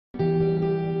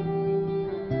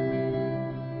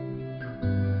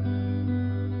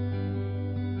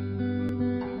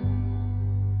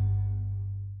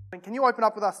Can you open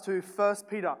up with us to 1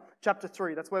 Peter chapter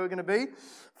 3? That's where we're going to be.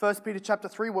 1 Peter chapter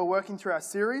 3, we're working through our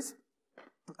series.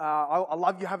 I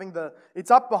love you having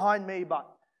it's up behind me, but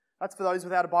that's for those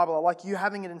without a Bible. I like you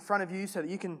having it in front of you so that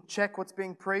you can check what's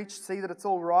being preached, see that it's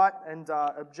all right, and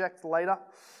object later,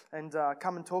 and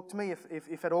come and talk to me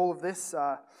if at all of this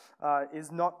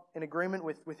is not in agreement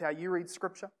with how you read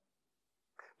Scripture.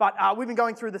 But we've been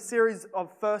going through the series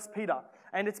of 1 Peter,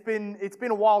 and it's been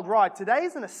a wild ride. Today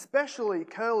is an especially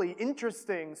curly,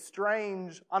 interesting,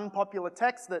 strange, unpopular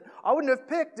text that I wouldn't have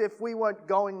picked if we weren't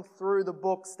going through the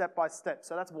book step by step.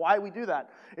 So that's why we do that.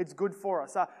 It's good for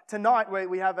us. Tonight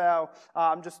we have our,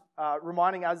 I'm just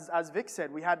reminding, as Vic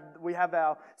said, we have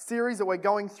our series that we're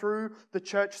going through, the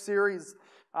church series,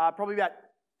 probably about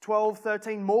 12,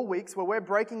 13 more weeks where we're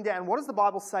breaking down what does the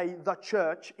Bible say the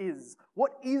church is?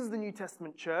 What is the New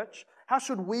Testament church? How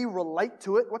should we relate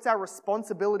to it? What's our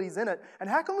responsibilities in it? And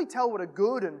how can we tell what a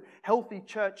good and healthy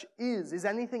church is? Is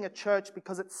anything a church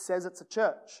because it says it's a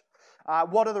church?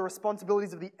 What are the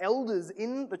responsibilities of the elders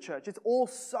in the church? It's all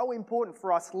so important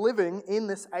for us living in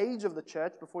this age of the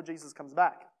church before Jesus comes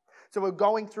back. So we're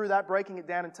going through that, breaking it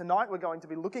down, and tonight we're going to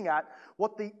be looking at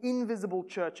what the invisible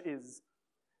church is.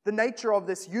 The nature of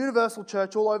this universal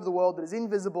church all over the world that is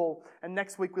invisible, and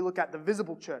next week we look at the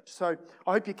visible church. So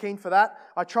I hope you're keen for that.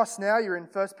 I trust now you're in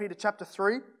 1 Peter chapter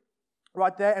 3,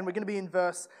 right there, and we're going to be in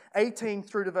verse 18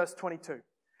 through to verse 22.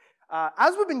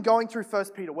 As we've been going through 1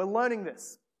 Peter, we're learning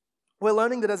this. We're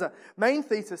learning that as a main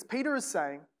thesis, Peter is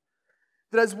saying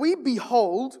that as we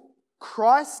behold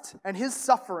Christ and his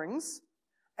sufferings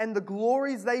and the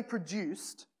glories they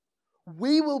produced,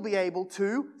 we will be able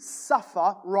to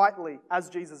suffer rightly as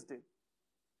Jesus did.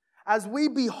 As we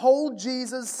behold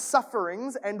Jesus'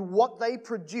 sufferings and what they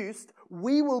produced,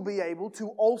 we will be able to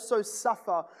also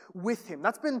suffer with him.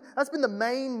 That's been the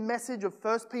main message of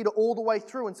 1 Peter all the way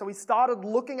through. And so we started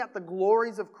looking at the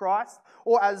glories of Christ,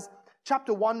 or as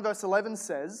chapter 1 verse 11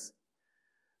 says,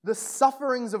 the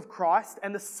sufferings of Christ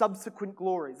and the subsequent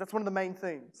glories. That's one of the main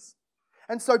themes.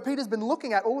 And so Peter's been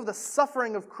looking at all of the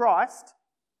suffering of Christ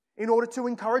in order to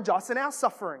encourage us in our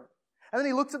suffering. And then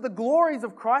he looks at the glories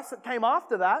of Christ that came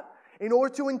after that in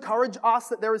order to encourage us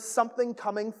that there is something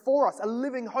coming for us, a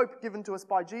living hope given to us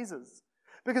by Jesus.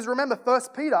 Because remember, 1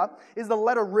 Peter is the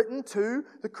letter written to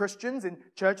the Christians in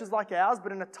churches like ours,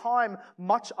 but in a time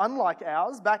much unlike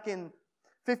ours, back in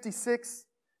 56,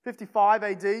 55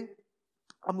 AD.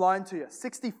 I'm lying to you.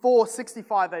 64,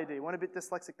 65 AD. Went a bit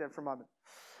dyslexic there for a moment.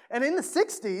 And in the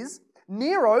 60s,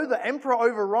 Nero, the emperor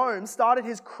over Rome, started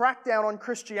his crackdown on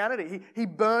Christianity. He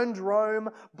burned Rome,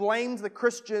 blamed the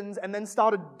Christians, and then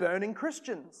started burning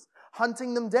Christians,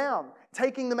 hunting them down,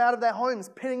 taking them out of their homes,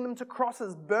 pinning them to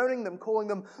crosses, burning them, calling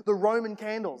them the Roman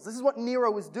candles. This is what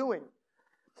Nero was doing.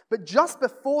 But just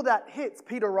before that hits,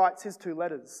 Peter writes his two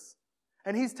letters.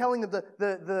 And he's telling them that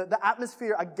the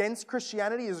atmosphere against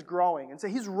Christianity is growing. And so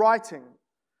he's writing,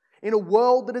 in a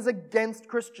world that is against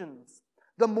Christians,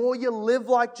 the more you live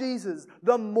like Jesus,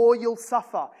 the more you'll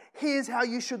suffer. Here's how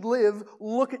you should live.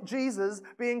 Look at Jesus,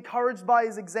 be encouraged by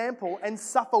his example, and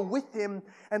suffer with him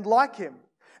and like him.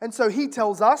 And so he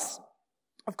tells us,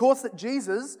 of course, that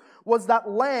Jesus was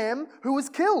that lamb who was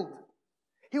killed.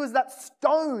 He was that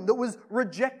stone that was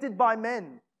rejected by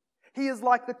men. He is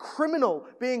like the criminal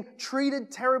being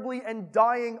treated terribly and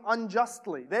dying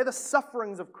unjustly. They're the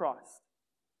sufferings of Christ.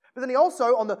 But then he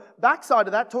also, on the backside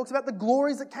of that, talks about the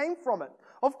glories that came from it.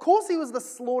 Of course he was the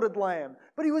slaughtered lamb,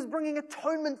 but he was bringing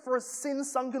atonement for a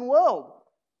sin-sunken world.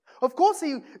 Of course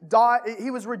he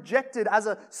was rejected as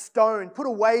a stone, put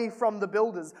away from the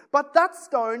builders, but that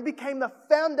stone became the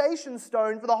foundation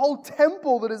stone for the whole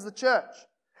temple that is the church.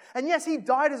 And yes, he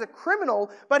died as a criminal,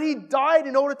 but he died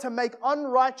in order to make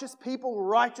unrighteous people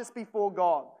righteous before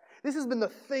God. This has been the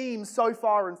theme so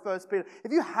far in 1 Peter.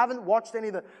 If you haven't watched any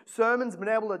of the sermons, been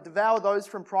able to devour those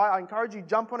from prior, I encourage you to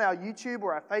jump on our YouTube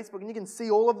or our Facebook and you can see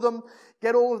all of them,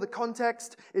 get all of the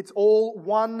context. It's all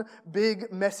one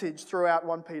big message throughout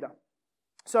 1 Peter.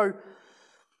 So,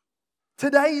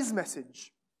 today's verse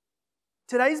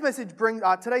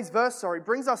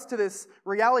brings us to this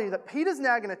reality that Peter's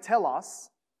now going to tell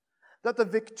us that the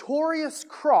victorious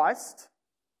Christ,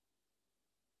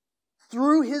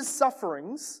 through his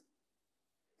sufferings,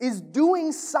 is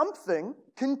doing something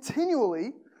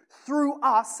continually through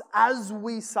us as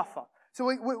we suffer. So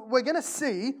we're going to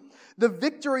see the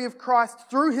victory of Christ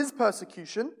through his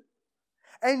persecution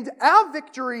and our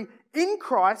victory in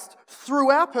Christ through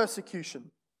our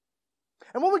persecution.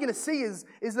 And what we're going to see is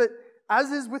that as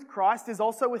is with Christ is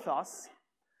also with us,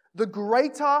 the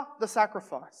greater the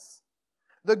sacrifice,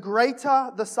 the greater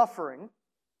the suffering,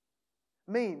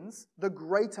 means the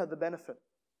greater the benefit.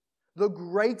 the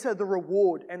greater the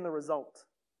reward and the result.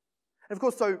 And of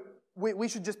course, so we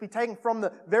should just be taking from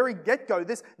the very get-go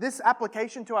this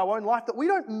application to our own life, that we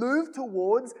don't move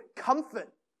towards comfort.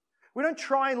 We don't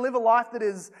try and live a life that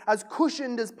is as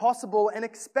cushioned as possible and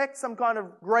expect some kind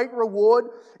of great reward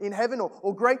in heaven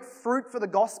or great fruit for the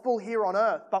gospel here on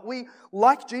earth. But we,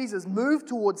 like Jesus, move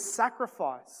towards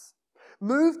sacrifice.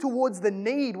 Move towards the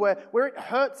need where it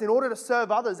hurts in order to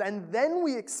serve others, and then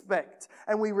we expect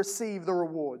and we receive the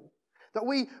reward. That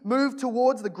we move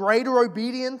towards the greater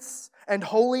obedience and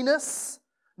holiness,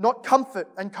 not comfort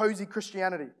and cozy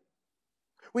Christianity.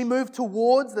 We move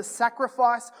towards the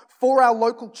sacrifice for our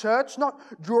local church, not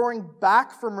drawing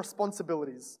back from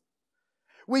responsibilities.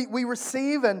 We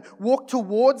receive and walk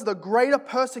towards the greater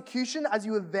persecution as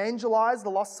you evangelize the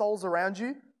lost souls around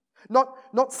you,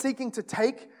 not seeking to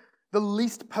take the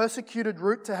least persecuted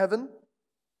route to heaven.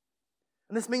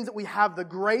 And this means that we have the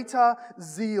greater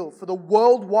zeal for the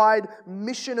worldwide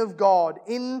mission of God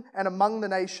in and among the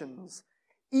nations,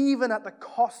 even at the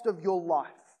cost of your life,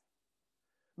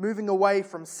 moving away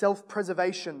from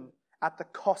self-preservation at the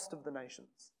cost of the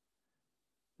nations.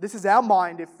 This is our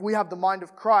mind if we have the mind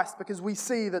of Christ, because we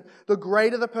see that the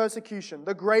greater the persecution,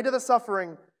 the greater the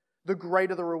suffering, the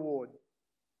greater the reward.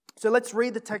 So let's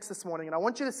read the text this morning, and I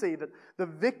want you to see that the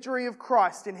victory of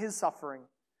Christ in his suffering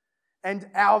and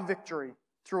our victory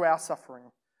through our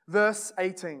suffering. Verse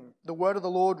 18, the word of the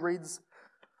Lord reads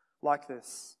like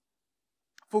this.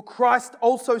 For Christ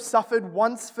also suffered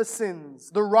once for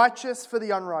sins, the righteous for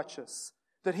the unrighteous,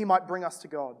 that he might bring us to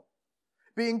God,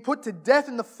 being put to death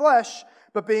in the flesh,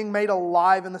 but being made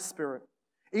alive in the Spirit,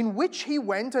 in which he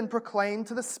went and proclaimed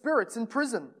to the spirits in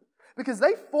prison, because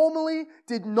they formerly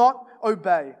did not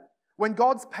obey, when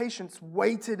God's patience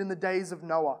waited in the days of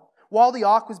Noah, while the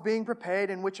ark was being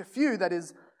prepared, in which a few, that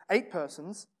is, 8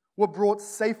 persons, were brought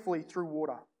safely through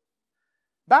water.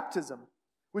 Baptism,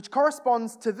 which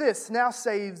corresponds to this, now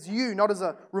saves you, not as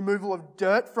a removal of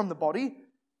dirt from the body,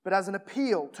 but as an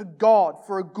appeal to God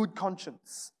for a good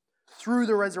conscience, through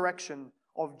the resurrection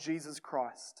of Jesus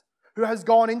Christ, who has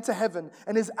gone into heaven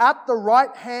and is at the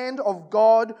right hand of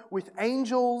God with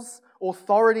angels,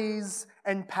 authorities,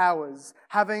 and powers,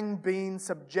 having been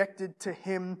subjected to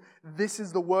him. This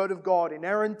is the word of God,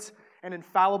 inerrant and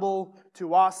infallible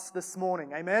to us this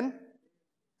morning. Amen?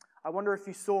 I wonder if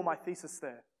you saw my thesis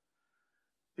there.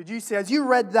 Did you see, as you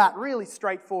read that really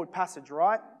straightforward passage,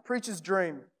 right? Preacher's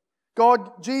dream.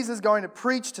 Jesus going to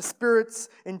preach to spirits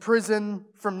in prison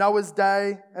from Noah's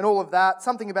day and all of that.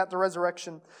 Something about the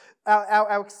resurrection.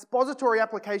 Our expository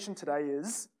application today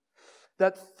is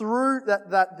that through that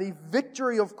the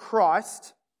victory of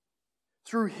Christ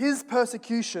through his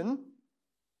persecution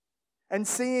and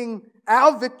seeing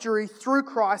our victory through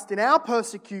Christ in our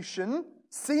persecution,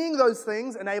 seeing those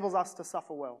things enables us to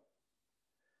suffer well.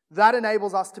 That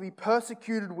enables us to be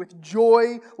persecuted with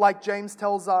joy, like James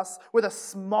tells us, with a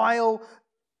smile,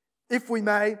 if we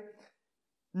may,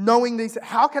 knowing these.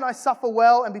 How can I suffer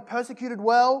well and be persecuted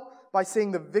well? By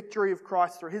seeing the victory of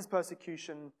Christ through his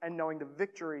persecution and knowing the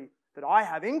victory that I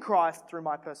have in Christ through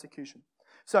my persecution.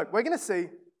 So we're going to see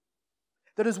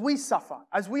that as we suffer,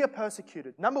 as we are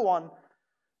persecuted, number one,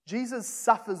 Jesus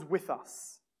suffers with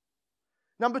us.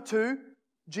 Number two,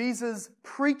 Jesus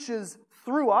preaches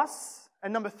through us.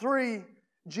 And number three,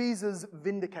 Jesus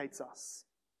vindicates us.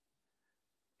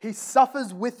 He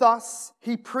suffers with us,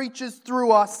 he preaches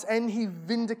through us, and he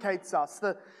vindicates us.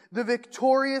 The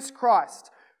victorious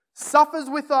Christ suffers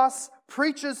with us,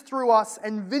 preaches through us,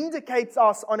 and vindicates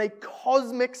us on a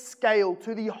cosmic scale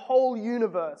to the whole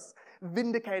universe,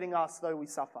 vindicating us though we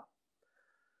suffer.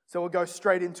 So we'll go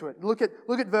straight into it. Look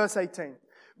at verse 18.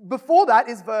 Before that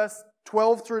is verse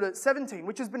 12 through to 17,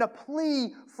 which has been a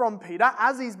plea from Peter,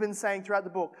 as he's been saying throughout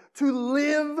the book, to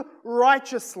live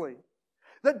righteously.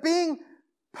 That being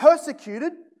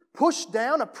persecuted, pushed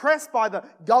down, oppressed by the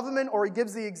government, or he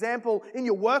gives the example in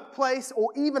your workplace or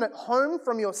even at home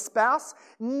from your spouse,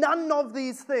 none of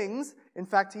these things, in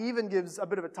fact, he even gives a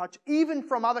bit of a touch, even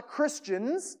from other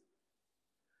Christians,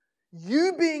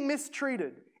 you being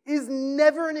mistreated is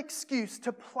never an excuse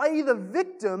to play the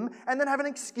victim and then have an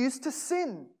excuse to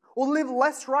sin, or live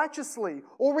less righteously,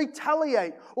 or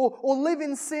retaliate, or live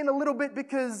in sin a little bit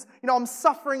because, I'm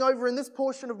suffering over in this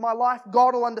portion of my life.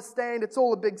 God will understand. It's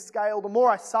all a big scale. The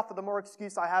more I suffer, the more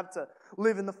excuse I have to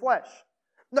live in the flesh.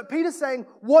 No, Peter's saying,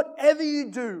 whatever you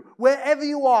do, wherever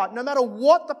you are, no matter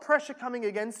what the pressure coming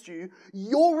against you,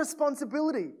 your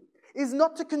responsibility is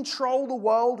not to control the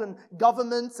world and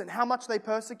governments and how much they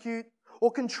persecute,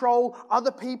 or control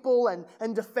other people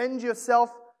and defend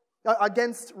yourself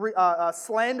against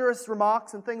slanderous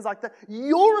remarks and things like that.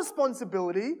 Your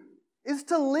responsibility is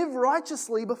to live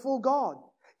righteously before God.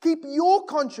 Keep your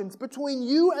conscience between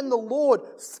you and the Lord,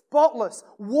 spotless,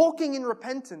 walking in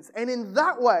repentance. And in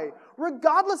that way,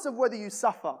 regardless of whether you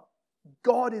suffer,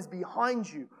 God is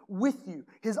behind you, with you,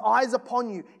 His eyes upon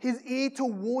you, His ear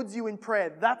towards you in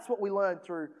prayer. That's what we learned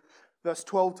through verse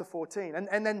 12 to 14.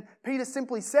 And then Peter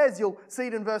simply says, you'll see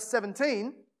it in verse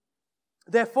 17,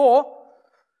 therefore,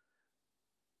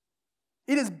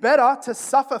 it is better to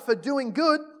suffer for doing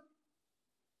good,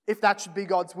 if that should be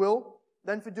God's will,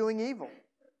 than for doing evil.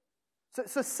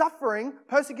 So suffering,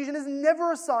 persecution is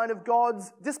never a sign of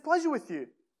God's displeasure with you.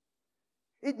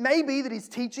 It may be that He's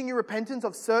teaching you repentance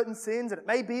of certain sins, and it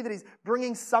may be that He's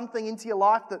bringing something into your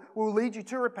life that will lead you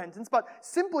to repentance, but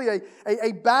simply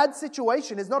a bad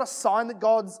situation is not a sign that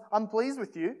God's unpleased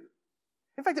with you.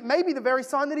 In fact, it may be the very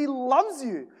sign that He loves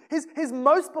you. His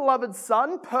most beloved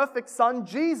Son, perfect Son,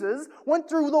 Jesus, went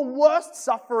through the worst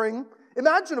suffering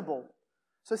imaginable.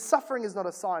 So suffering is not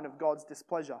a sign of God's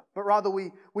displeasure, but rather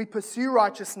we pursue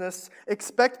righteousness,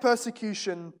 expect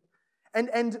persecution,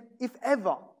 and if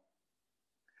ever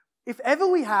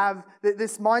we have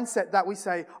this mindset that we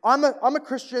say, I'm a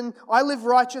Christian, I live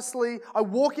righteously, I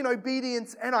walk in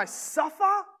obedience, and I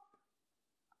suffer,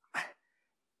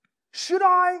 should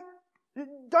I?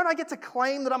 Don't I get to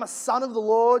claim that I'm a son of the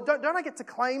Lord? Don't I get to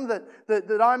claim that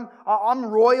I'm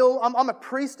royal? I'm a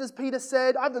priest, as Peter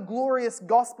said. I have the glorious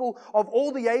gospel of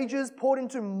all the ages poured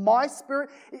into my spirit.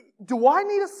 Do I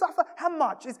need to suffer? How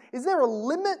much? Is there a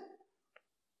limit?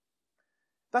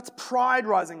 That's pride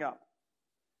rising up.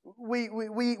 We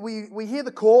hear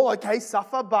the call, okay,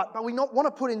 suffer, but we not want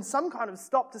to put in some kind of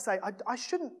stop to say, I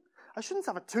shouldn't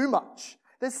suffer too much.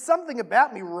 There's something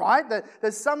about me, right?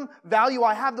 There's some value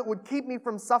I have that would keep me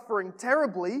from suffering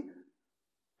terribly.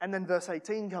 And then verse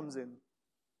 18 comes in.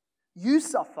 You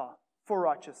suffer for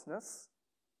righteousness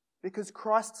because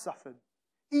Christ suffered.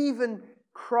 Even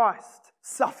Christ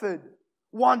suffered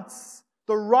once,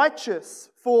 the righteous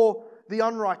for the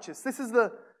unrighteous. This is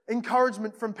the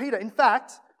encouragement from Peter. In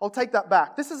fact, I'll take that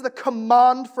back. This is the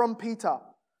command from Peter.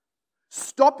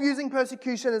 Stop using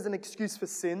persecution as an excuse for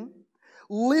sin.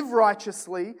 Live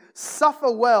righteously,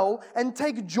 suffer well, and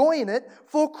take joy in it,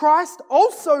 for Christ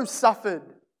also suffered.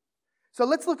 So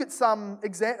let's look at some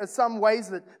ways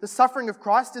that the suffering of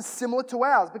Christ is similar to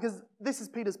ours, because this is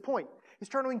Peter's point. He's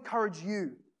trying to encourage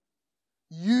you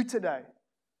today.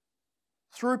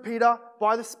 Through Peter,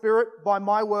 by the Spirit, by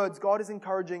my words, God is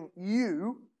encouraging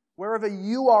you, wherever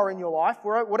you are in your life,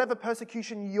 whatever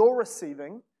persecution you're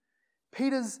receiving.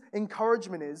 Peter's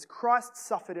encouragement is Christ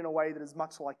suffered in a way that is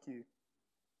much like you.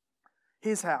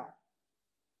 Here's how.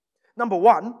 Number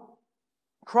one,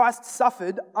 Christ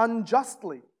suffered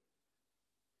unjustly.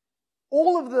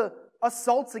 All of the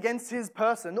assaults against His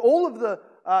person, all of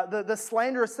the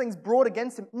slanderous things brought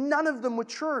against Him, none of them were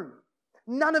true.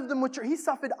 None of them were true. He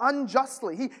suffered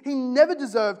unjustly. He never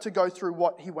deserved to go through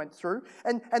what He went through,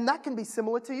 and that can be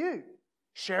similar to you.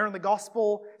 Sharing the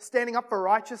gospel, standing up for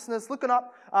righteousness, looking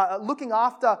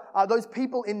after those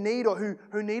people in need or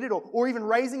who need it, or even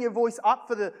raising your voice up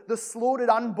for the slaughtered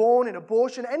unborn in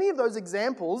abortion. Any of those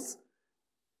examples,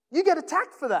 you get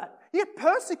attacked for that. You get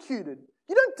persecuted.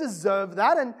 You don't deserve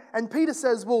that. And Peter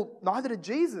says, well, neither did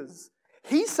Jesus.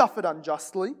 He suffered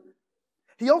unjustly.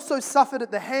 He also suffered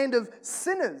at the hand of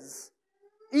sinners,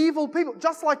 evil people.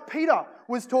 Just like Peter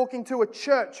was talking to a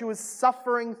church who was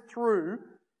suffering through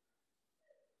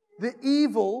the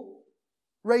evil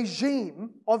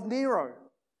regime of Nero.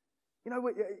 You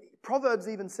know, Proverbs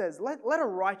even says, let a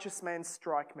righteous man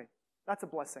strike me. That's a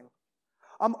blessing.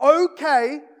 I'm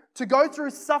okay to go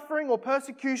through suffering or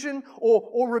persecution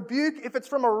or rebuke if it's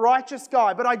from a righteous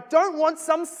guy, but I don't want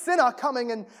some sinner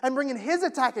coming and bringing his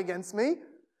attack against me.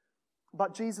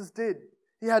 But Jesus did.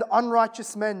 He had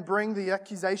unrighteous men bring the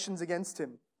accusations against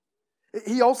Him.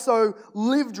 He also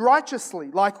lived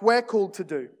righteously, like we're called to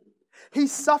do. He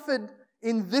suffered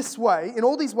in this way, in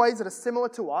all these ways that are similar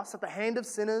to us, at the hand of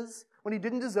sinners, when He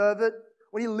didn't deserve it,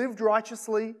 when He lived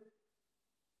righteously.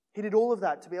 He did all of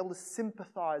that to be able to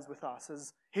sympathize with us,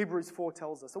 as Hebrews 4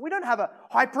 tells us. So we don't have a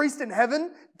high priest in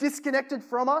heaven disconnected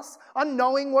from us,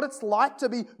 unknowing what it's like to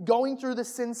be going through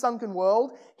this sin-sunken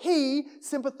world. He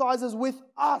sympathizes with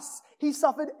us. He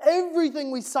suffered everything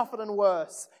we suffered and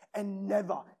worse, and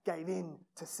never gave in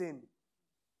to sin.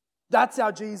 That's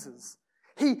our Jesus.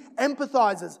 He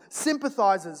empathizes,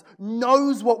 sympathizes,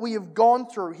 knows what we have gone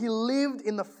through. He lived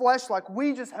in the flesh like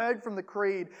we just heard from the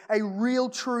creed, a real,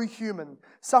 true human,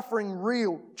 suffering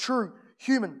real, true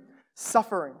human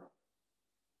suffering.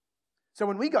 So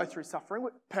when we go through suffering,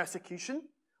 persecution,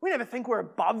 we never think we're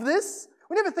above this.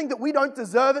 We never think that we don't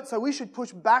deserve it, so we should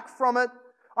push back from it.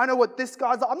 I know what this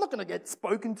guy's like. I'm not going to get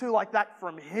spoken to like that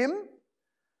from him.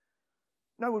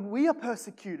 No, when we are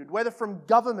persecuted, whether from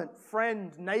government,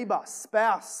 friend, neighbor,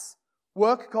 spouse,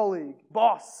 work colleague,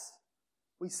 boss,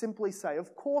 we simply say,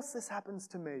 of course this happens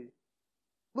to me.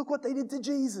 Look what they did to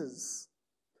Jesus.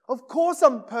 Of course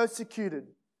I'm persecuted.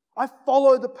 I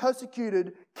follow the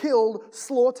persecuted, killed,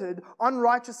 slaughtered,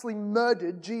 unrighteously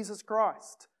murdered Jesus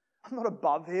Christ. I'm not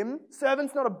above him.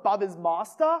 Servant's not above his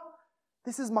master.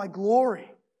 This is my glory.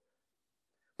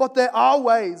 But there are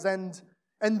ways, and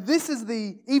this is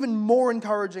the even more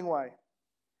encouraging way.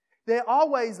 There are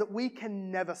ways that we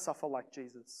can never suffer like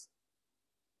Jesus.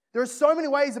 There are so many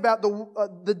ways about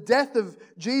the death of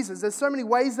Jesus. There's so many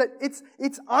ways that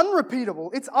it's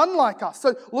unrepeatable. It's unlike us.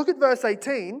 So look at verse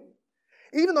 18.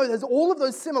 Even though there's all of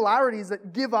those similarities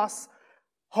that give us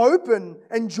hope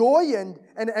and joy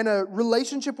and a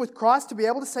relationship with Christ to be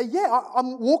able to say, yeah,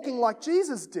 I'm walking like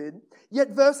Jesus did.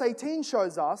 Yet verse 18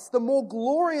 shows us the more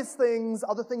glorious things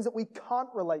are the things that we can't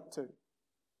relate to.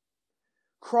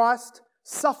 Christ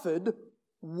suffered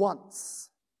once.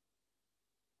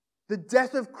 The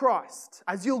death of Christ,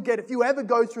 as you'll get if you ever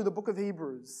go through the book of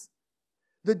Hebrews,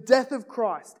 the death of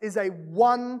Christ is a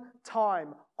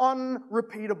one-time,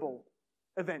 unrepeatable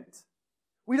event.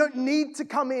 We don't need to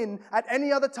come in at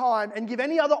any other time and give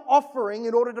any other offering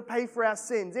in order to pay for our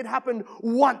sins. It happened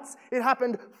once. It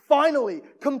happened finally,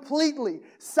 completely,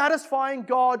 satisfying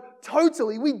God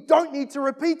totally. We don't need to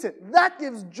repeat it. That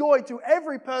gives joy to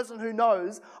every person who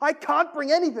knows I can't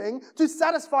bring anything to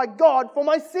satisfy God for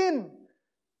my sin.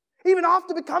 Even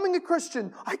after becoming a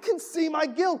Christian, I can see my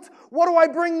guilt. What do I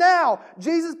bring now?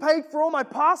 Jesus paid for all my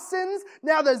past sins.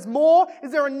 Now there's more.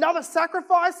 Is there another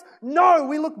sacrifice? No,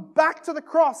 we look back to the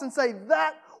cross and say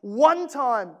that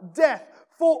one-time death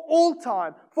for all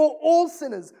time, for all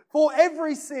sinners, for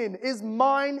every sin is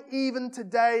mine even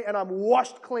today, and I'm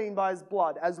washed clean by his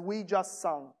blood, as we just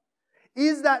sung.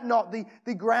 Is that not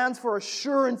the grounds for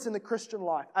assurance in the Christian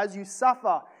life as you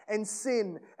suffer and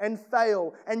sin and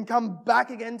fail and come back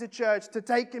again to church to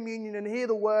take communion and hear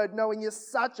the word knowing you're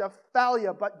such a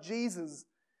failure? But Jesus,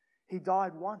 he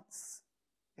died once.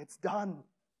 It's done.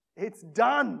 It's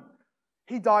done.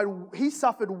 He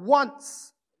suffered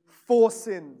once for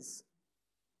sins.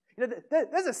 You know,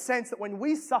 there's a sense that when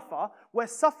we suffer, we're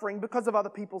suffering because of other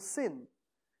people's sin.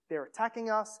 They're attacking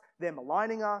us. They're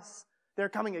maligning us. They're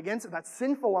coming against it. That's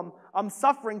sinful. I'm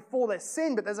suffering for their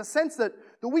sin. But there's a sense that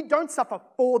we don't suffer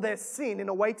for their sin in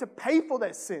a way to pay for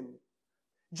their sin.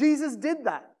 Jesus did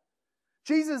that.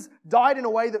 Jesus died in a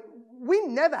way that we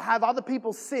never have other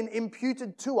people's sin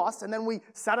imputed to us and then we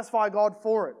satisfy God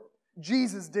for it.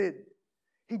 Jesus did.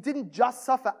 He didn't just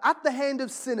suffer at the hand of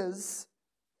sinners.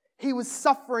 He was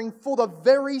suffering for the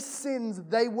very sins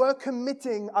they were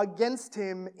committing against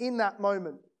him in that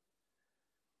moment.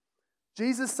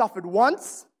 Jesus suffered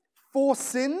once for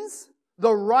sins,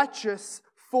 the righteous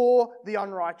for the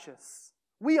unrighteous.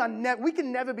 We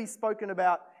can never be spoken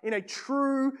about in a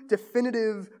true,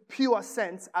 definitive, pure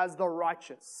sense as the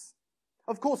righteous.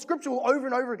 Of course, Scripture will over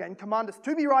and over again command us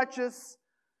to be righteous,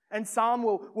 and Psalm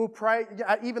will pray,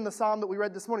 even the Psalm that we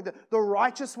read this morning, the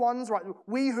righteous ones, right?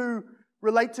 We who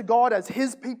relate to God as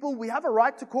his people, we have a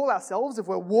right to call ourselves, if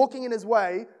we're walking in his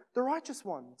way, the righteous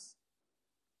ones.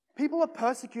 People are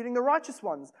persecuting the righteous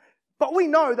ones. But we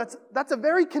know that's a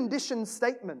very conditioned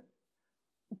statement.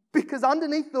 Because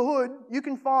underneath the hood, you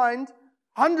can find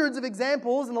hundreds of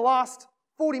examples in the last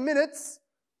 40 minutes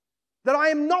that I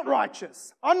am not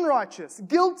righteous, unrighteous,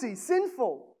 guilty,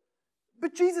 sinful.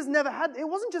 But Jesus never had, it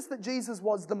wasn't just that Jesus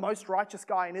was the most righteous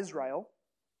guy in Israel.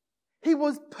 He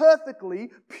was perfectly,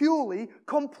 purely,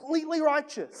 completely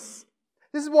righteous.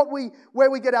 This is where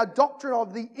we get our doctrine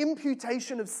of the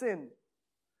imputation of sin.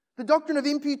 The doctrine of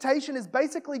imputation is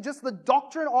basically just the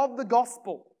doctrine of the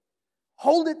gospel.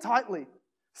 Hold it tightly.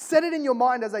 Set it in your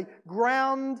mind as a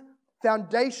ground,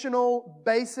 foundational,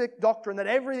 basic doctrine that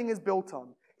everything is built on.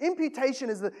 Imputation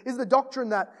is the doctrine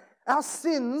that our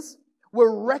sins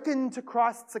were reckoned to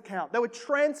Christ's account. They were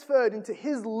transferred into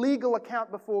his legal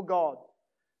account before God.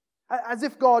 As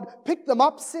if God picked them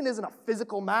up. Sin isn't a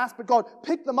physical mass, but God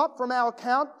picked them up from our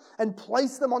account and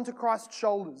placed them onto Christ's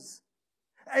shoulders.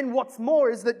 And what's more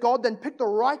is that God then picked the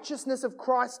righteousness of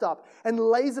Christ up and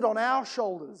lays it on our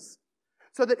shoulders,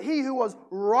 so that he who was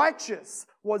righteous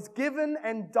was given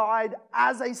and died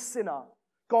as a sinner.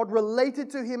 God related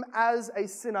to him as a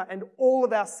sinner, and all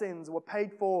of our sins were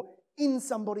paid for in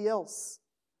somebody else.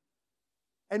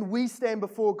 And we stand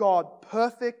before God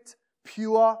perfect,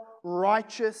 pure,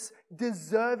 righteous,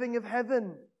 deserving of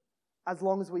heaven, as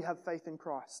long as we have faith in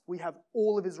Christ. We have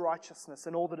all of his righteousness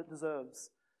and all that it deserves.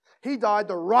 He died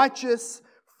the righteous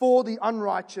for the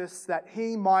unrighteous, that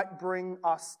he might bring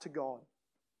us to God.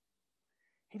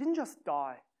 He didn't just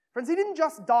die. Friends, he didn't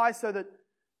just die so that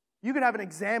you could have an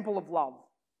example of love.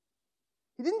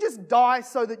 He didn't just die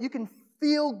so that you can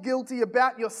feel guilty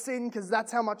about your sin because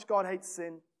that's how much God hates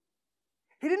sin.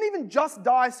 He didn't even just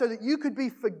die so that you could be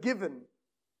forgiven.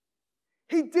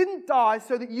 He didn't die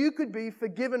so that you could be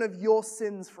forgiven of your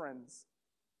sins, friends.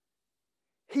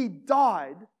 He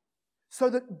died so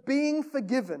that being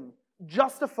forgiven,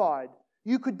 justified,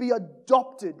 you could be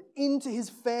adopted into his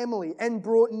family and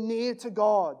brought near to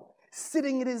God,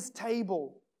 sitting at his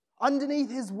table,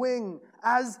 underneath his wing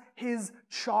as his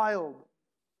child.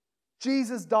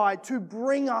 Jesus died to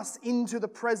bring us into the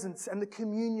presence and the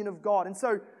communion of God. And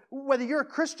so, whether you're a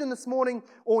Christian this morning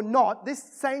or not, this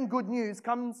same good news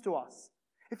comes to us.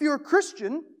 If you're a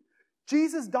Christian,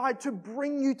 Jesus died to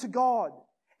bring you to God.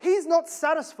 He's not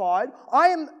satisfied. I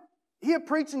am here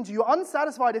preaching to you,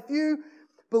 unsatisfied. If you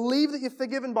believe that you're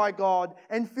forgiven by God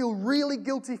and feel really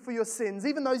guilty for your sins,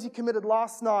 even those you committed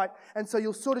last night, and so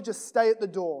you'll sort of just stay at the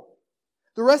door.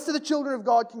 The rest of the children of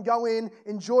God can go in,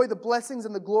 enjoy the blessings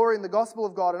and the glory and the gospel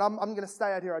of God, and I'm going to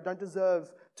stay out here. I don't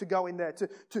deserve to go in there,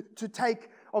 to take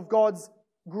of God's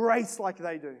grace like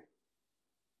they do.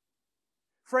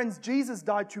 Friends, Jesus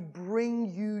died to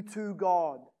bring you to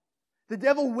God. The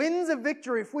devil wins a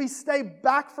victory if we stay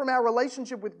back from our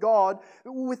relationship with God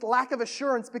with lack of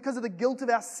assurance because of the guilt of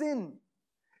our sin.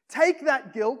 Take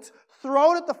that guilt,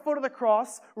 throw it at the foot of the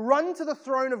cross, run to the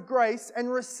throne of grace and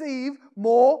receive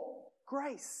more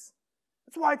grace.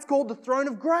 That's why it's called the throne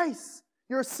of grace.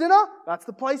 You're a sinner? That's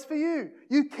the place for you.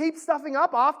 You keep stuffing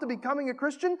up after becoming a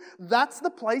Christian? That's the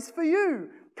place for you.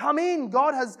 Come in.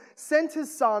 God has sent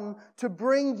his Son to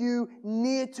bring you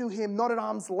near to him, not at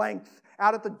arm's length,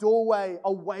 out at the doorway,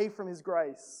 away from his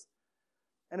grace.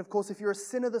 And of course, if you're a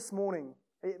sinner this morning,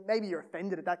 maybe you're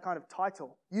offended at that kind of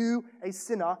title. You, a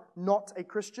sinner, not a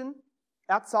Christian.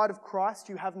 Outside of Christ,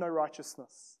 you have no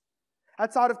righteousness.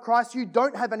 Outside of Christ, you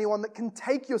don't have anyone that can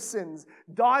take your sins,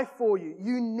 die for you.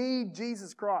 You need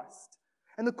Jesus Christ.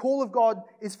 And the call of God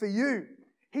is for you.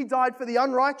 He died for the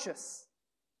unrighteous.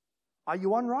 Are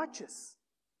you unrighteous?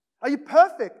 Are you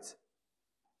perfect?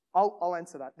 I'll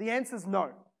answer that. The answer is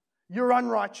no. You're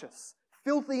unrighteous,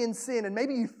 filthy in sin, and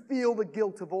maybe you feel the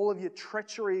guilt of all of your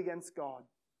treachery against God.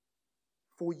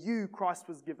 For you, Christ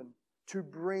was given to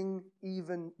bring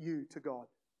even you to God.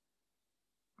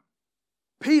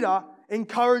 Peter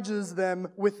encourages them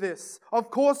with this. Of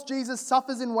course, Jesus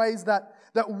suffers in ways that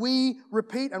we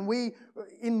repeat and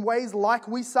in ways like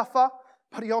we suffer,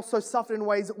 but he also suffered in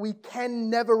ways that we can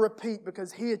never repeat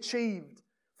because he achieved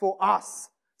for us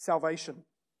salvation.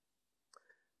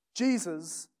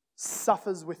 Jesus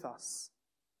suffers with us.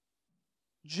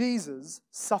 Jesus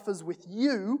suffers with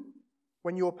you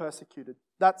when you're persecuted.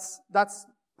 That's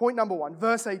point number 1,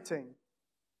 verse 18.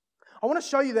 I want to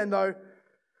show you then, though,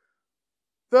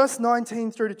 verse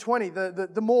 19 through to 20,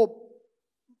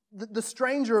 the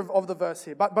stranger of the verse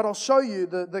here. But I'll show you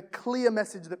the clear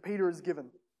message that Peter is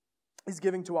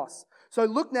giving to us. So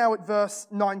look now at verse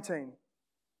 19.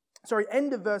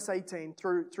 End of verse 18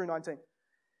 through 19.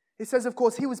 He says, of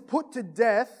course, he was put to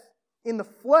death in the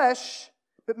flesh,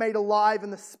 but made alive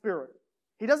in the spirit.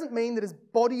 He doesn't mean that his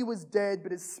body was dead,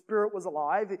 but his spirit was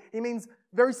alive. He means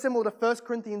very similar to 1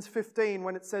 Corinthians 15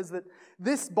 when it says that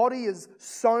this body is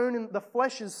sown, and the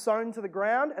flesh is sown to the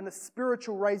ground, and the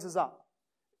spiritual raises up.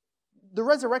 The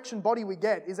resurrection body we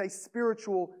get is a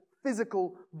spiritual,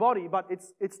 physical body, but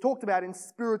it's talked about in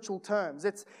spiritual terms.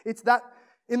 It's that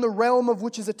in the realm of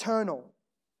which is eternal,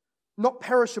 not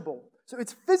perishable. So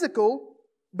it's physical,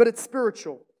 but it's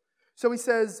spiritual. So he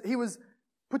says he was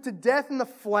put to death in the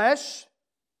flesh,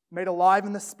 made alive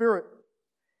in the spirit,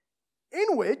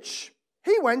 in which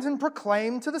he went and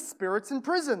proclaimed to the spirits in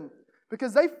prison,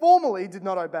 because they formerly did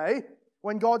not obey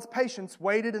when God's patience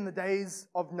waited in the days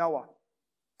of Noah.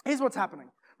 Here's what's happening.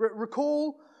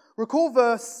 Recall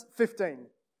verse 15,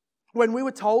 when we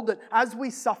were told that as we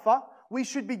suffer, we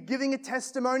should be giving a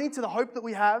testimony to the hope that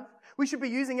we have. We should be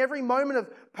using every moment of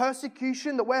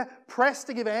persecution that we're pressed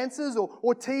to give answers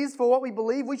or teased for what we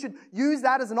believe. We should use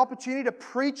that as an opportunity to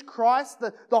preach Christ,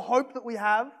 the hope that we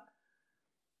have.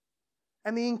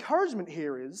 And the encouragement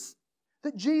here is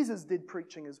that Jesus did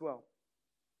preaching as well.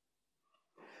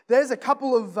 There's a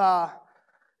couple of...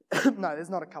 no, there's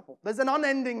not a couple. There's an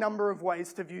unending number of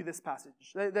ways to view this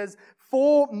passage. There's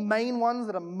 4 main ones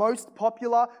that are most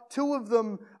popular. 2 of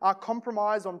them are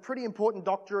compromised on pretty important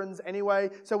doctrines anyway.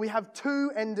 So we have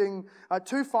 2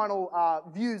 final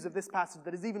views of this passage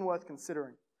that is even worth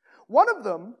considering. One of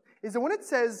them is that when it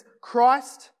says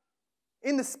Christ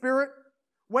in the Spirit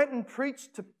went and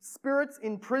preached to spirits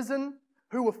in prison,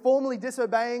 who were formerly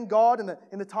disobeying God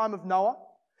in the time of Noah.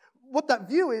 What that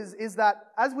view is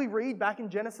that as we read back in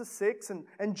Genesis 6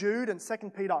 and Jude and 2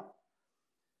 Peter,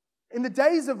 in the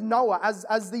days of Noah,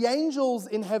 as the angels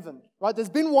in heaven, right, there's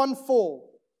been one fall.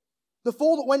 The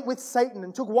fall that went with Satan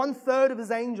and took 1/3 of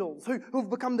his angels, who've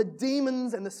become the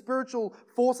demons and the spiritual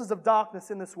forces of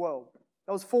darkness in this world.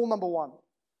 That was fall number 1.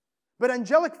 But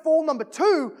angelic fall number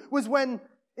 2 was when,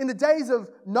 in the days of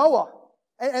Noah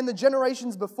and the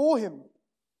generations before him,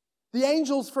 the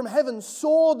angels from heaven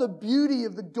saw the beauty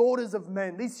of the daughters of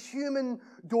men, these human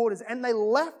daughters, and they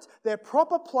left their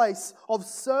proper place of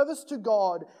service to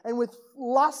God and with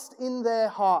lust in their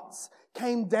hearts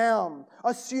came down,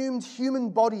 assumed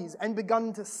human bodies, and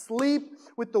begun to sleep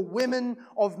with the women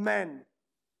of men,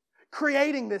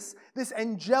 creating this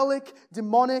angelic,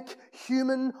 demonic,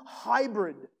 human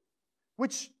hybrid,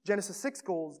 which Genesis 6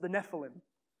 calls the Nephilim.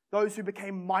 Those who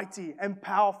became mighty and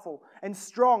powerful and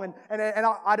strong. And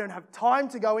I don't have time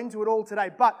to go into it all today.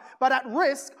 But at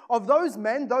risk of those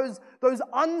men, those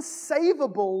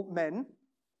unsavable men,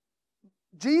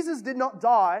 Jesus did not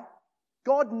die.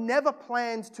 God never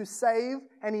planned to save,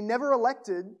 and He never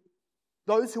elected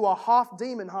those who are half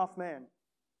demon, half man.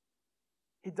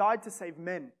 He died to save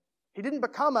men. He didn't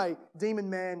become a demon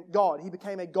man God. He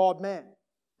became a God man.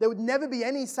 There would never be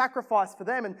any sacrifice for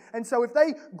them. And so if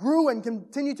they grew and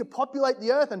continued to populate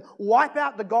the earth and wipe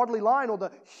out the godly line or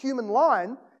the human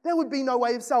line, there would be no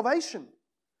way of salvation.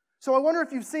 So I wonder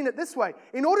if you've seen it this way.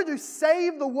 In order to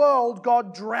save the world,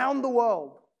 God drowned the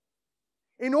world.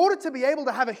 In order to be able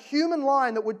to have a human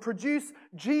line that would produce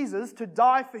Jesus to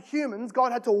die for humans,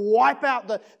 God had to wipe out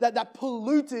that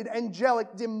polluted,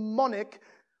 angelic, demonic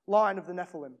line of the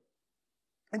Nephilim.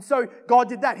 And so God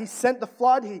did that. He sent the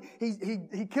flood.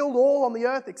 He killed all on the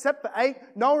earth except for 8.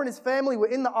 Noah and his family were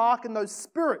in the ark, and those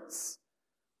spirits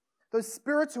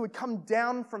who had come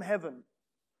down from heaven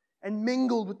and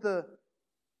mingled with the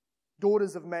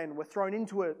daughters of men were thrown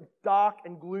into a dark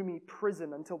and gloomy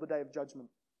prison until the day of judgment.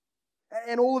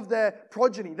 And all of their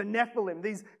progeny, the Nephilim,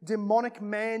 these demonic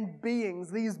man beings,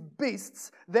 these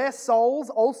beasts, their souls,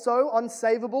 also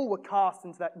unsavable, were cast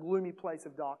into that gloomy place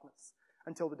of darkness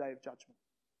until the day of judgment.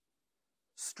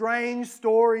 Strange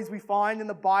stories we find in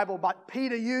the Bible, but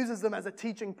Peter uses them as a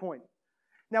teaching point.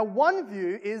 Now, one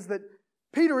view is that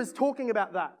Peter is talking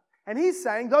about that. And he's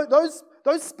saying those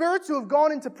spirits who have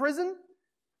gone into prison,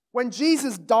 when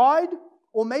Jesus died,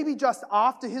 or maybe just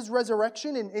after his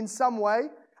resurrection in some way,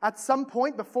 at some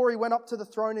point before he went up to the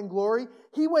throne in glory,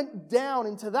 he went down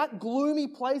into that gloomy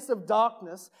place of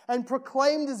darkness and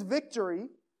proclaimed his victory,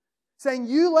 saying,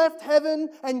 you left heaven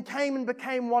and came and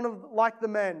became like the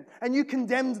men, and you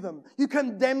condemned them. You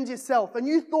condemned yourself, and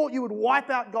you thought you would wipe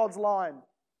out God's line.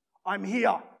 I'm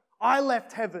here. I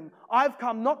left heaven. I've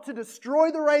come not to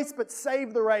destroy the race, but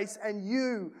save the race, and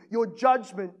your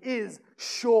judgment is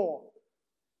sure.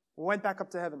 Went back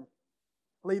up to heaven,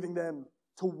 leaving them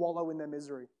to wallow in their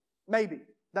misery. Maybe.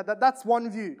 That's one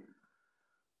view.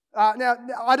 Now,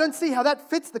 I don't see how that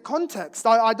fits the context.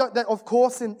 Of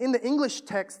course, in the English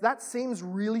text, that seems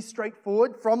really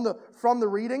straightforward from the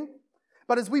reading.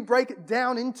 But as we break it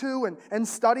down into and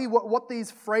study what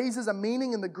these phrases are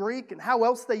meaning in the Greek and how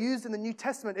else they're used in the New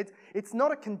Testament, it's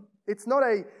not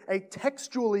a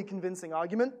textually convincing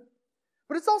argument,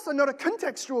 but it's also not a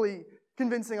contextually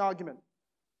convincing argument.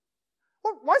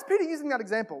 Why is Peter using that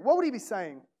example? What would he be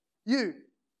saying? You,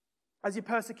 as you're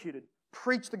persecuted,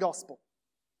 preach the gospel.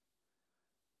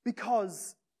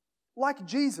 Because, like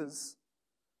Jesus,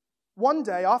 one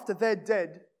day after they're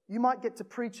dead, you might get to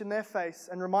preach in their face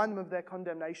and remind them of their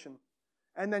condemnation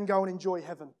and then go and enjoy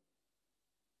heaven.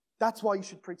 That's why you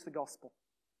should preach the gospel.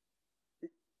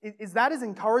 Is that his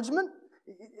encouragement?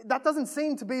 That doesn't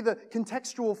seem to be the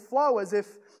contextual flow, as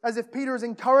if Peter is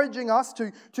encouraging us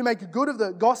to make good of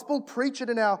the gospel, preach it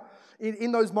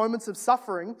in those moments of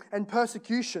suffering and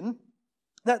persecution.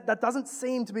 That doesn't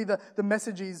seem to be the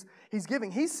message he's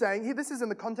giving. He's saying, this is in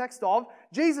the context of,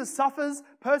 Jesus suffers,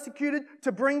 persecuted,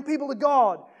 to bring people to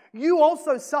God. You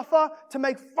also suffer to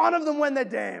make fun of them when they're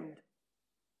damned.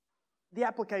 The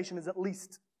application is at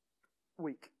least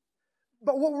weak.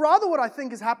 But what I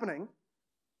think is happening,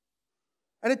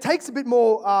 and it takes a bit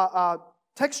more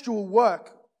textual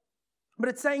work, but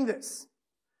it's saying this,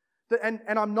 and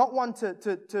I'm not one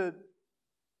to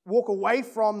walk away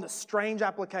from the strange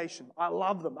application. I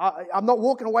love them. I'm not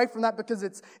walking away from that because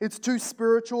it's too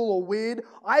spiritual or weird.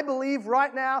 I believe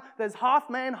right now there's half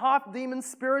man, half demon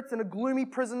spirits in a gloomy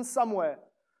prison somewhere.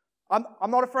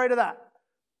 I'm not afraid of that.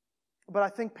 But I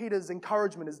think Peter's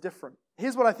encouragement is different.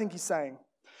 Here's what I think he's saying.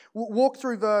 Walk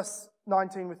through verse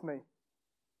 19 with me.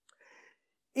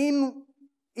 In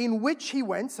in which he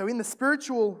went, so in the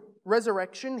spiritual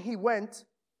resurrection, he went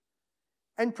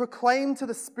and proclaimed to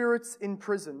the spirits in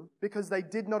prison because they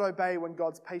did not obey when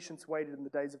God's patience waited in the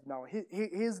days of Noah.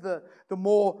 Here's the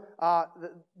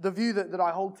view that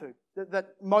I hold to, that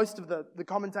most of the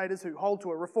commentators who hold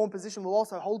to a reformed position will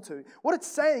also hold to. What it's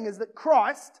saying is that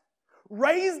Christ,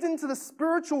 raised into the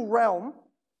spiritual realm,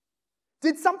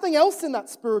 did something else in that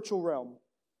spiritual realm.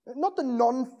 Not the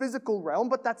non-physical realm,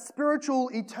 but that spiritual,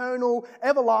 eternal,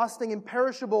 everlasting,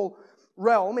 imperishable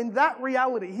realm. In that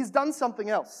reality, he's done something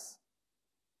else.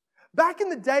 Back in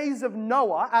the days of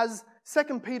Noah, as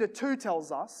 2 Peter 2 tells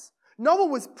us, Noah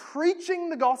was preaching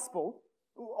the gospel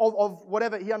of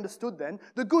whatever he understood then.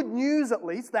 The good news, at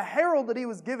least, the herald that he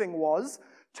was giving was,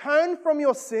 turn from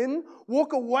your sin,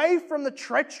 walk away from the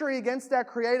treachery against our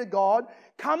Creator God,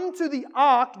 come to the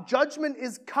ark, judgment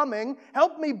is coming,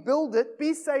 help me build it,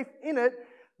 be safe in it,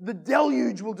 the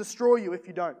deluge will destroy you if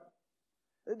you don't.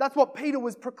 That's what Peter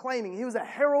was proclaiming. He was a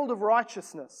herald of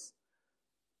righteousness.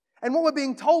 And what we're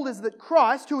being told is that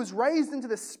Christ, who was raised into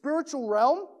the spiritual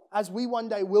realm, as we one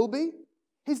day will be,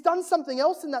 he's done something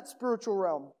else in that spiritual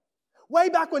realm. Way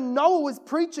back when Noah was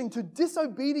preaching to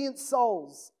disobedient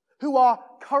souls who are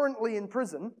currently in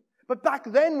prison, but back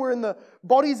then we're in the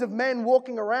bodies of men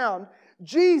walking around,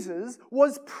 Jesus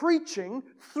was preaching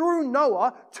through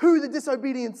Noah to the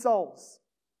disobedient souls.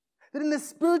 That in the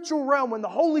spiritual realm, when the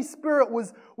Holy Spirit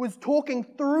was talking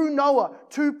through Noah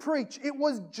to preach, it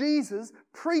was Jesus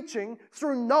preaching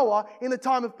through Noah in the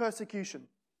time of persecution.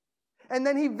 And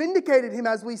then he vindicated him,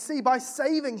 as we see, by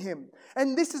saving him.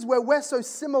 And this is where we're so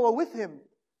similar with him.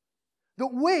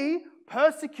 That we,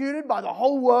 persecuted by the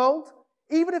whole world,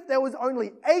 even if there was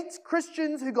only 8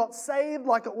 Christians who got saved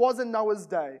like it was in Noah's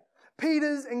day,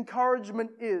 Peter's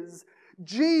encouragement is,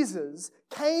 Jesus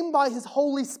came by his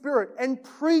Holy Spirit and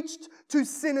preached to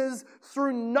sinners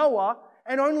through Noah,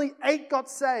 and only 8 got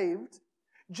saved.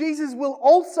 Jesus will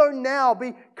also now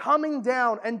be coming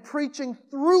down and preaching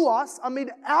through us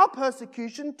amid our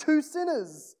persecution to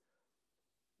sinners.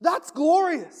 That's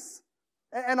glorious.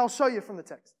 And I'll show you from the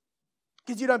text.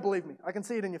 Because you don't believe me. I can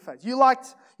see it in your face. You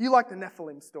liked the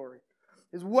Nephilim story.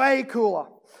 It's way cooler.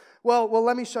 Well,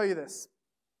 let me show you this.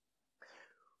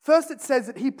 First, it says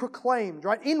that he proclaimed,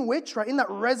 right? In that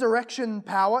resurrection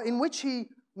power, in which he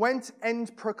went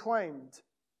and proclaimed.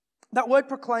 That word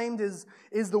proclaimed is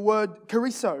the word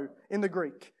charisma in the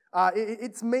Greek.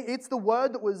 It's the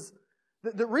word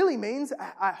that really means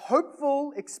a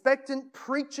hopeful, expectant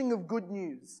preaching of good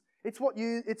news. It's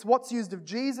what's used of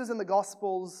Jesus in the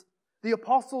Gospels, the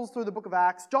apostles through the book of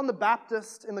Acts, John the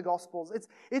Baptist in the Gospels.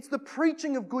 It's the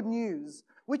preaching of good news,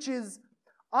 which is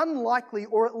unlikely,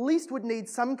 or at least would need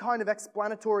some kind of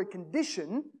explanatory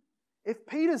condition, if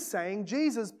Peter's saying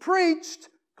Jesus preached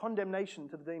condemnation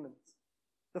to the demons,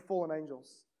 the fallen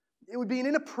angels. It would be an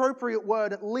inappropriate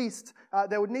word, at least.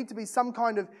 There would need to be some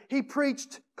kind of, he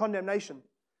preached condemnation.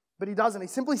 But he doesn't. He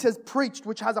simply says preached,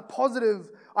 which has a positive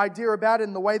idea about it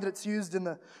in the way that it's used in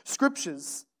the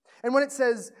scriptures. And when it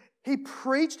says he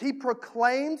preached, he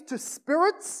proclaimed to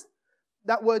spirits,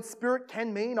 that word spirit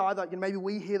can mean either, maybe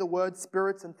we hear the word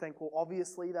spirits and think, well,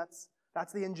 obviously that's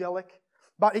the angelic.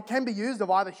 But it can be used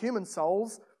of either human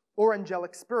souls or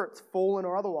angelic spirits, fallen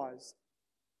or otherwise.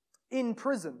 In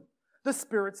prison. The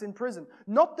spirits in prison.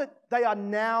 Not that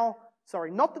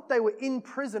they were in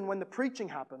prison when the preaching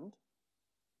happened,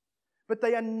 but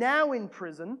they are now in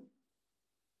prison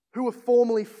who were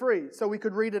formerly free. So we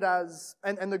could read it as,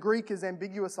 and the Greek is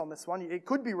ambiguous on this one, it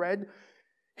could be read,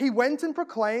 he went and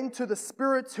proclaimed to the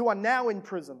spirits who are now in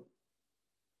prison,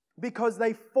 because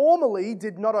they formerly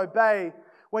did not obey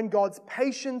when God's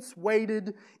patience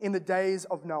waited in the days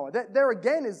of Noah. There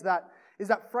again is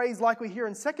that phrase like we hear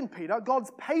in 2 Peter,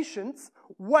 God's patience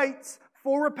waits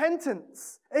for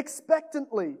repentance,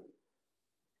 expectantly.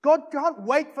 God can't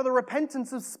wait for the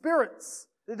repentance of spirits.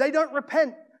 They don't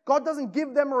repent. God doesn't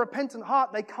give them a repentant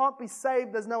heart. They can't be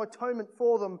saved. There's no atonement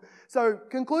for them. So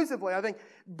conclusively, I think,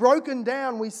 broken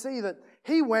down, we see that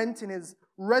he went in his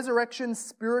resurrection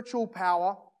spiritual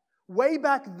power way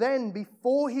back then,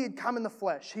 before he had come in the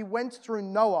flesh. He went through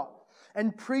Noah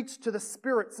and preached to the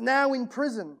spirits now in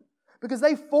prison, because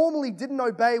they formerly didn't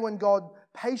obey when God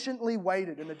patiently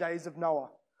waited in the days of Noah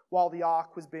while the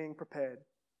ark was being prepared.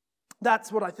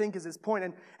 That's what I think is his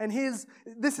point. And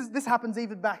this happens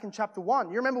even back in chapter 1.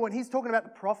 You remember when he's talking about the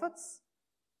prophets?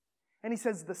 And he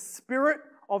says the Spirit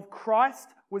of Christ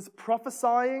was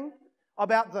prophesying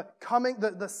about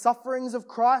the sufferings of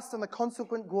Christ and the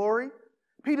consequent glory.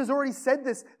 Peter's already said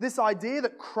this idea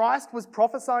that Christ was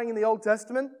prophesying in the Old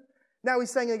Testament. Now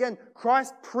he's saying again,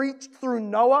 Christ preached through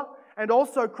Noah, and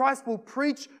also Christ will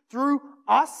preach through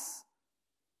us.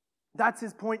 That's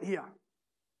his point here.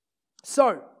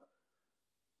 So,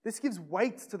 this gives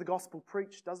weight to the gospel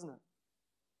preached, doesn't it?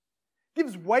 It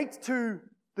gives weight to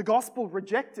the gospel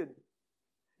rejected.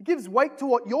 It gives weight to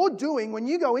what you're doing when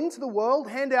you go into the world,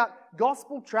 hand out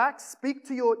gospel tracts, speak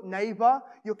to your neighbor,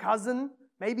 your cousin,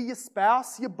 maybe your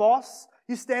spouse, your boss.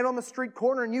 You stand on the street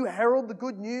corner and you herald the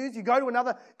good news. You go to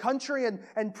another country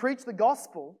and preach the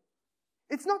gospel.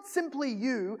 It's not simply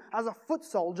you as a foot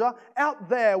soldier out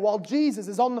there while Jesus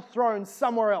is on the throne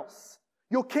somewhere else.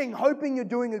 Your king, hoping you're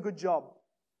doing a good job.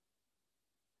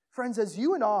 Friends, as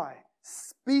you and I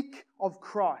speak of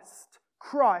Christ,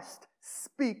 Christ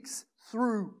speaks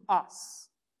through us.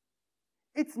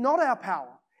 It's not our power.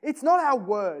 It's not our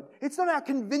word. It's not our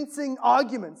convincing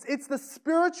arguments. It's the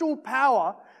spiritual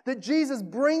power that Jesus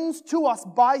brings to us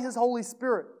by His Holy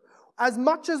Spirit. As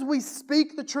much as we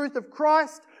speak the truth of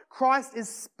Christ, Christ is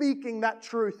speaking that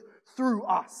truth through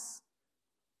us.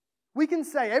 We can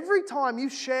say every time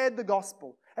you've shared the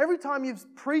gospel, every time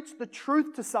you've preached the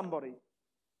truth to somebody,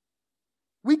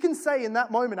 we can say in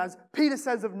that moment, as Peter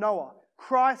says of Noah,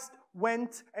 Christ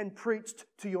went and preached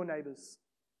to your neighbors.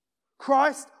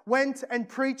 Christ went and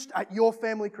preached at your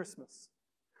family Christmas.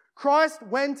 Christ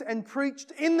went and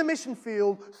preached in the mission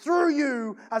field through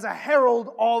you as a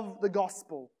herald of the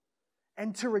gospel.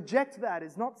 And to reject that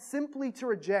is not simply to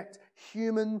reject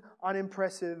human,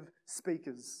 unimpressive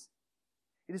speakers.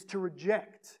 It is to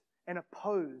reject and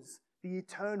oppose the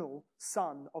eternal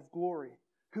Son of glory,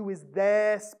 who is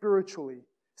there spiritually,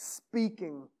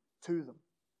 speaking to them.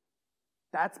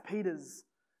 That's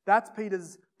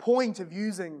Peter's point of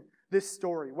using this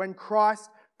story. When Christ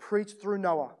preached through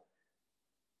Noah,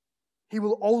 He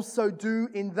will also do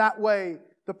in that way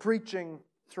the preaching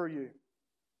through you.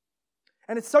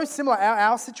 And it's so similar,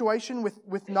 our situation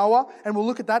with Noah, and we'll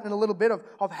look at that in a little bit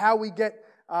of how we get,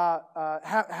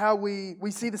 how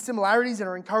we see the similarities and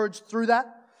are encouraged through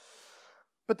that.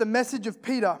 But the message of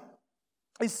Peter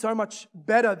is so much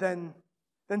better than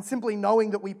simply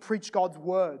knowing that we preach God's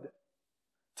word.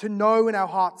 To know in our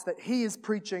hearts that He is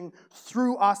preaching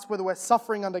through us, whether we're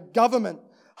suffering under government,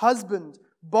 husband,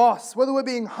 boss, whether we're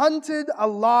being hunted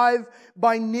alive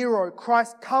by Nero,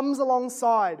 Christ comes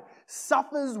alongside,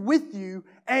 suffers with you,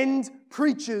 and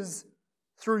preaches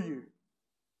through you.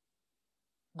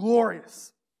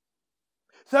 Glorious.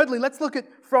 Thirdly, let's look at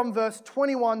from verse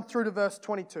 21 through to verse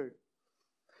 22.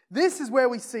 This is where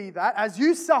we see that as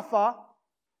you suffer,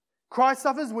 Christ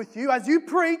suffers with you. As you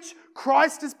preach,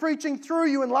 Christ is preaching through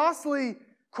you. And lastly,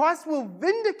 Christ will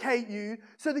vindicate you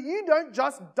so that you don't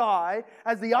just die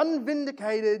as the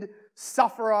unvindicated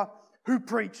sufferer who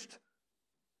preached.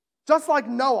 Just like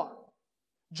Noah,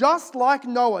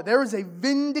 there is a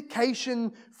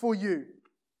vindication for you.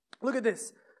 Look at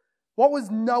this. What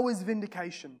was Noah's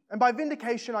vindication? And by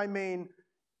vindication, I mean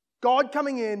God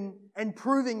coming in and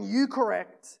proving you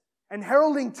correct and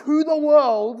heralding to the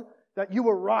world that you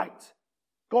were right.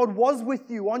 God was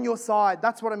with you, on your side.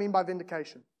 That's what I mean by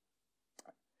vindication.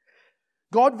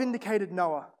 God vindicated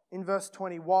Noah in verse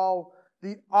 20 while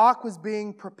the ark was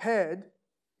being prepared,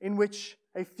 in which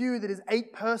a few, that is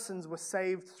 8 persons, were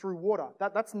saved through water.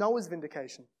 That's Noah's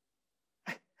vindication.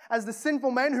 As the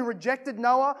sinful man who rejected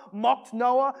Noah, mocked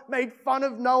Noah, made fun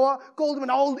of Noah, called him an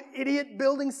old idiot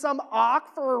building some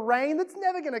ark for a rain that's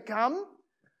never going to come.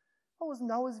 What was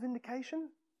Noah's vindication?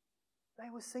 They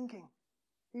were sinking.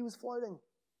 He was floating.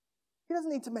 He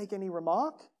doesn't need to make any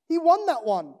remark. He won that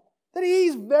one. That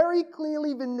he's very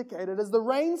clearly vindicated as the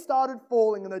rain started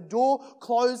falling and the door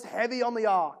closed heavy on the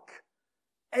ark.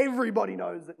 Everybody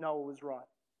knows that Noah was right.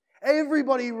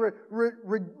 Everybody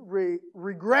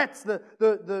regrets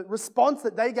the response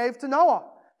that they gave to Noah.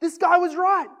 This guy was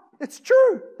right. It's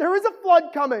true. There is a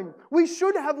flood coming. We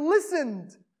should have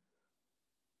listened.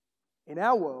 In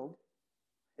our world,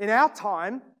 in our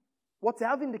time, what's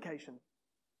our vindication?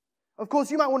 Of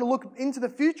course, you might want to look into the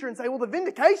future and say, well, the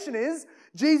vindication is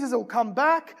Jesus will come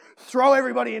back, throw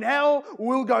everybody in hell,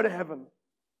 we'll go to heaven.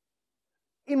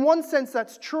 In one sense,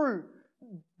 that's true.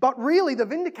 But really, the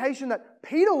vindication that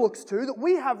Peter looks to, that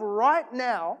we have right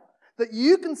now, that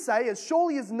you can say, as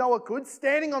surely as Noah could,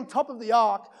 standing on top of the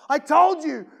ark, I told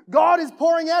you, God is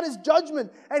pouring out His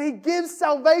judgment, and He gives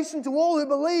salvation to all who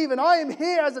believe, and I am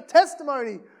here as a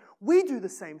testimony. We do the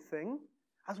same thing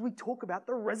as we talk about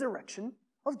the resurrection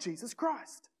of Jesus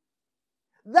Christ.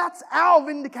 That's our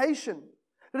vindication.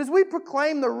 That as we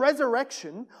proclaim the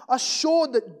resurrection,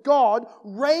 assured that God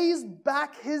raised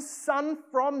back His Son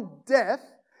from death,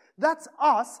 that's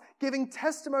us giving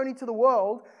testimony to the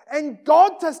world and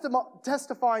God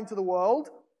testifying to the world,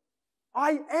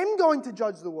 I am going to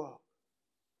judge the world.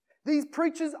 These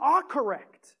preachers are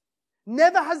correct.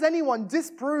 Never has anyone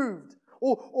disproved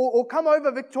or come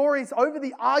over victorious over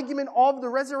the argument of the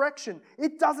resurrection.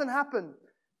 It doesn't happen.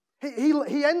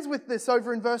 He ends with this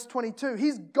over in verse 22.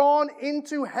 He's gone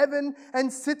into heaven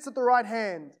and sits at the right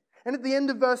hand. And at the end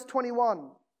of verse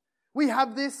 21, we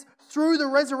have this through the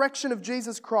resurrection of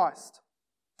Jesus Christ.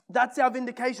 That's our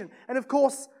vindication. And of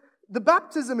course, the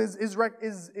baptism is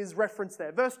referenced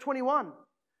there. Verse 21.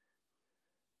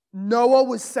 Noah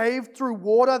was saved through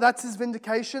water. That's his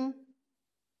vindication.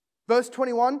 Verse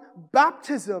 21.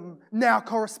 Baptism now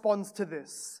corresponds to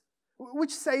this,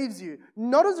 which saves you,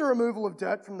 not as a removal of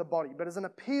dirt from the body, but as an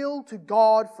appeal to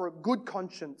God for a good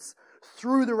conscience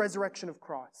through the resurrection of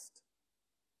Christ.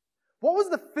 What was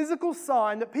the physical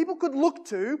sign that people could look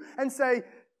to and say,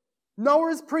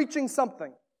 Noah is preaching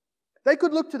something? They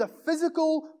could look to the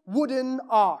physical wooden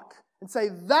ark and say,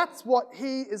 that's what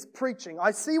he is preaching. I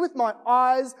see with my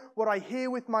eyes what I hear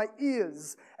with my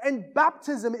ears. And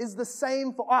baptism is the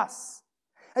same for us.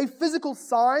 A physical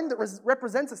sign that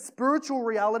represents a spiritual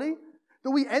reality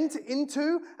that we enter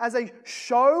into as a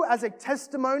show, as a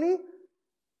testimony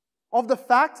of the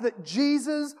fact that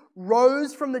Jesus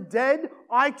rose from the dead.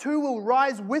 I too will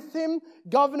rise with him.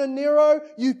 Governor Nero,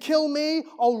 you kill me,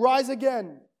 I'll rise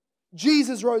again.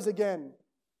 Jesus rose again.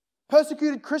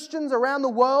 Persecuted Christians around the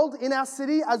world, in our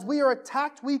city, as we are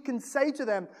attacked, we can say to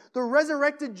them, the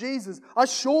resurrected Jesus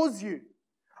assures you,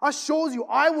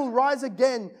 I will rise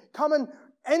again. Come and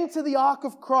enter the ark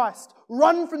of Christ.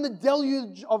 Run from the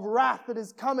deluge of wrath that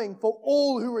is coming for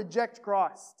all who reject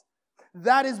Christ.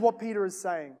 That is what Peter is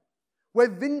saying. We're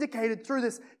vindicated through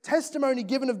this testimony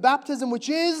given of baptism, which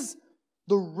is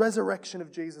the resurrection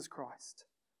of Jesus Christ.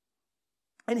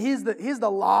 And here's the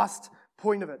last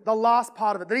point of it, the last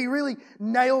part of it, that he really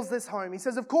nails this home. He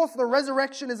says, of course, the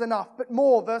resurrection is enough, but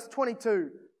more, verse 22.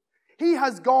 He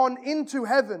has gone into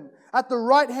heaven at the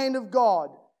right hand of God,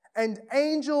 and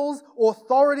angels,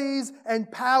 authorities,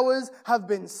 and powers have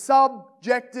been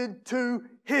subjected to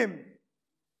him.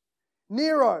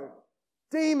 Nero,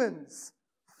 demons,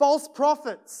 false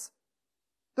prophets,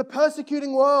 the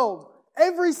persecuting world,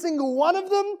 every single one of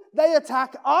them, they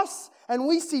attack us, and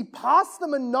we see past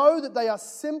them and know that they are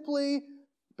simply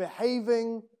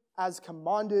behaving as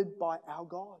commanded by our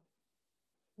God.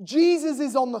 Jesus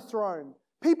is on the throne.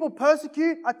 People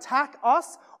persecute, attack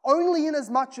us, only in as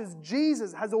much as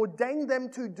Jesus has ordained them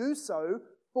to do so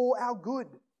for our good,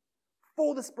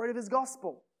 for the spread of his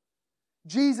gospel.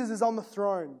 Jesus is on the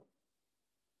throne.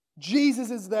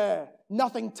 Jesus is there.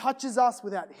 Nothing touches us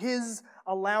without his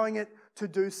allowing it to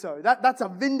do so. That's a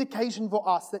vindication for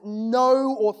us, that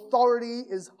no authority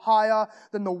is higher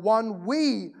than the one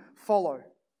we follow,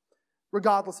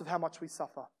 regardless of how much we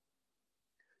suffer.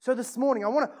 So this morning,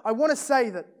 I want to say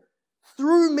that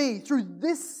through me, through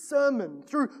this sermon,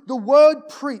 through the word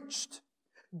preached,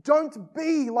 don't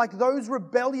be like those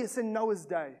rebellious in Noah's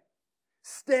day,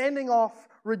 standing off,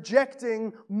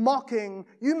 rejecting, mocking.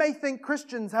 You may think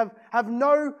Christians have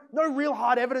no real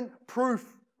hard evident proof,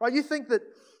 right? You think that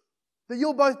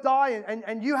you'll both die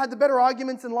and you had the better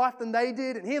arguments in life than they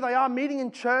did, and here they are meeting in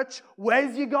church.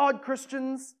 Where's your God,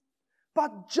 Christians?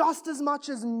 But just as much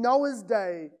as Noah's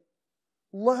day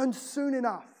learned soon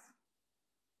enough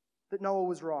that Noah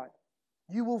was right,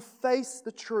 you will face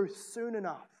the truth soon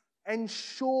enough. And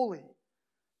surely,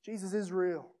 Jesus is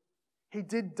real. He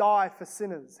did die for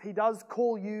sinners. He does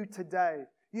call you today.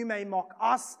 You may mock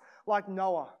us like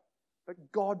Noah, but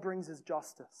God brings his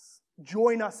justice.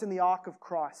 Join us in the ark of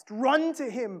Christ. Run to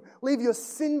him. Leave your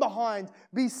sin behind.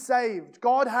 Be saved.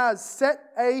 God has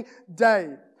set a day.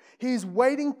 He is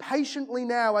waiting patiently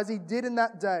now as he did in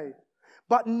that day.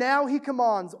 But now he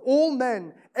commands all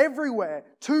men everywhere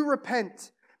to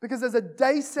repent, because there's a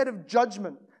day set of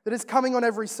judgment that is coming on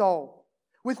every soul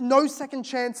with no second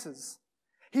chances.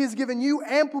 He has given you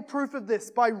ample proof of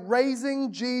this by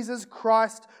raising Jesus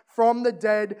Christ from the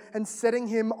dead and setting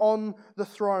him on the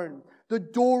throne. The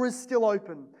door is still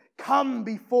open. Come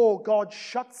before God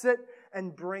shuts it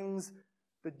and brings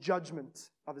the judgment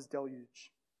of his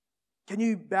deluge. Can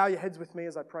you bow your heads with me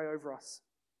as I pray over us?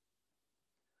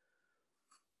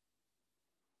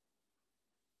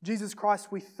 Jesus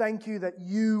Christ, we thank you that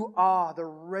you are the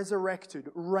resurrected,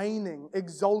 reigning,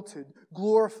 exalted,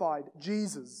 glorified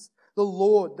Jesus, the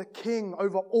Lord, the King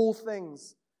over all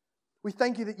things. We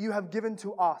thank you that you have given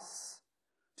to us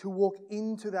to walk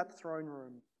into that throne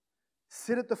room,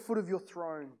 sit at the foot of your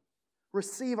throne,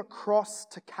 receive a cross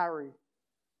to carry,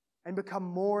 and become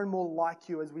more and more like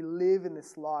you as we live in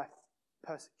this life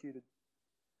persecuted.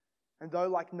 And though,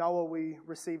 like Noah, we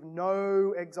receive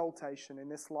no exaltation in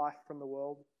this life from the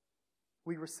world,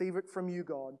 we receive it from you,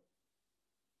 God.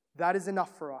 That is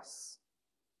enough for us.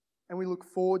 and we look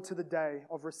forward to the day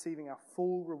of receiving our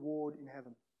full reward in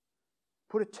heaven.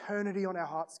 Put eternity on our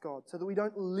hearts, God, so that we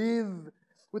don't live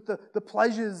with the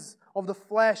pleasures of the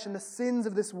flesh and the sins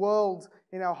of this world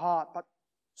in our heart, but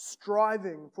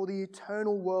striving for the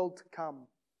eternal world to come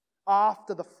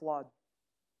after the flood.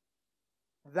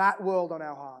 That world on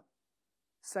our heart.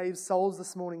 Save souls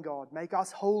this morning, God. Make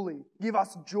us holy. Give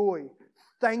us joy.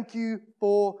 Thank you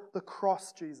for the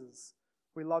cross, Jesus.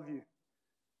 We love you.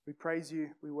 We praise you.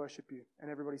 We worship you. And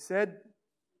everybody said,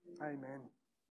 Amen.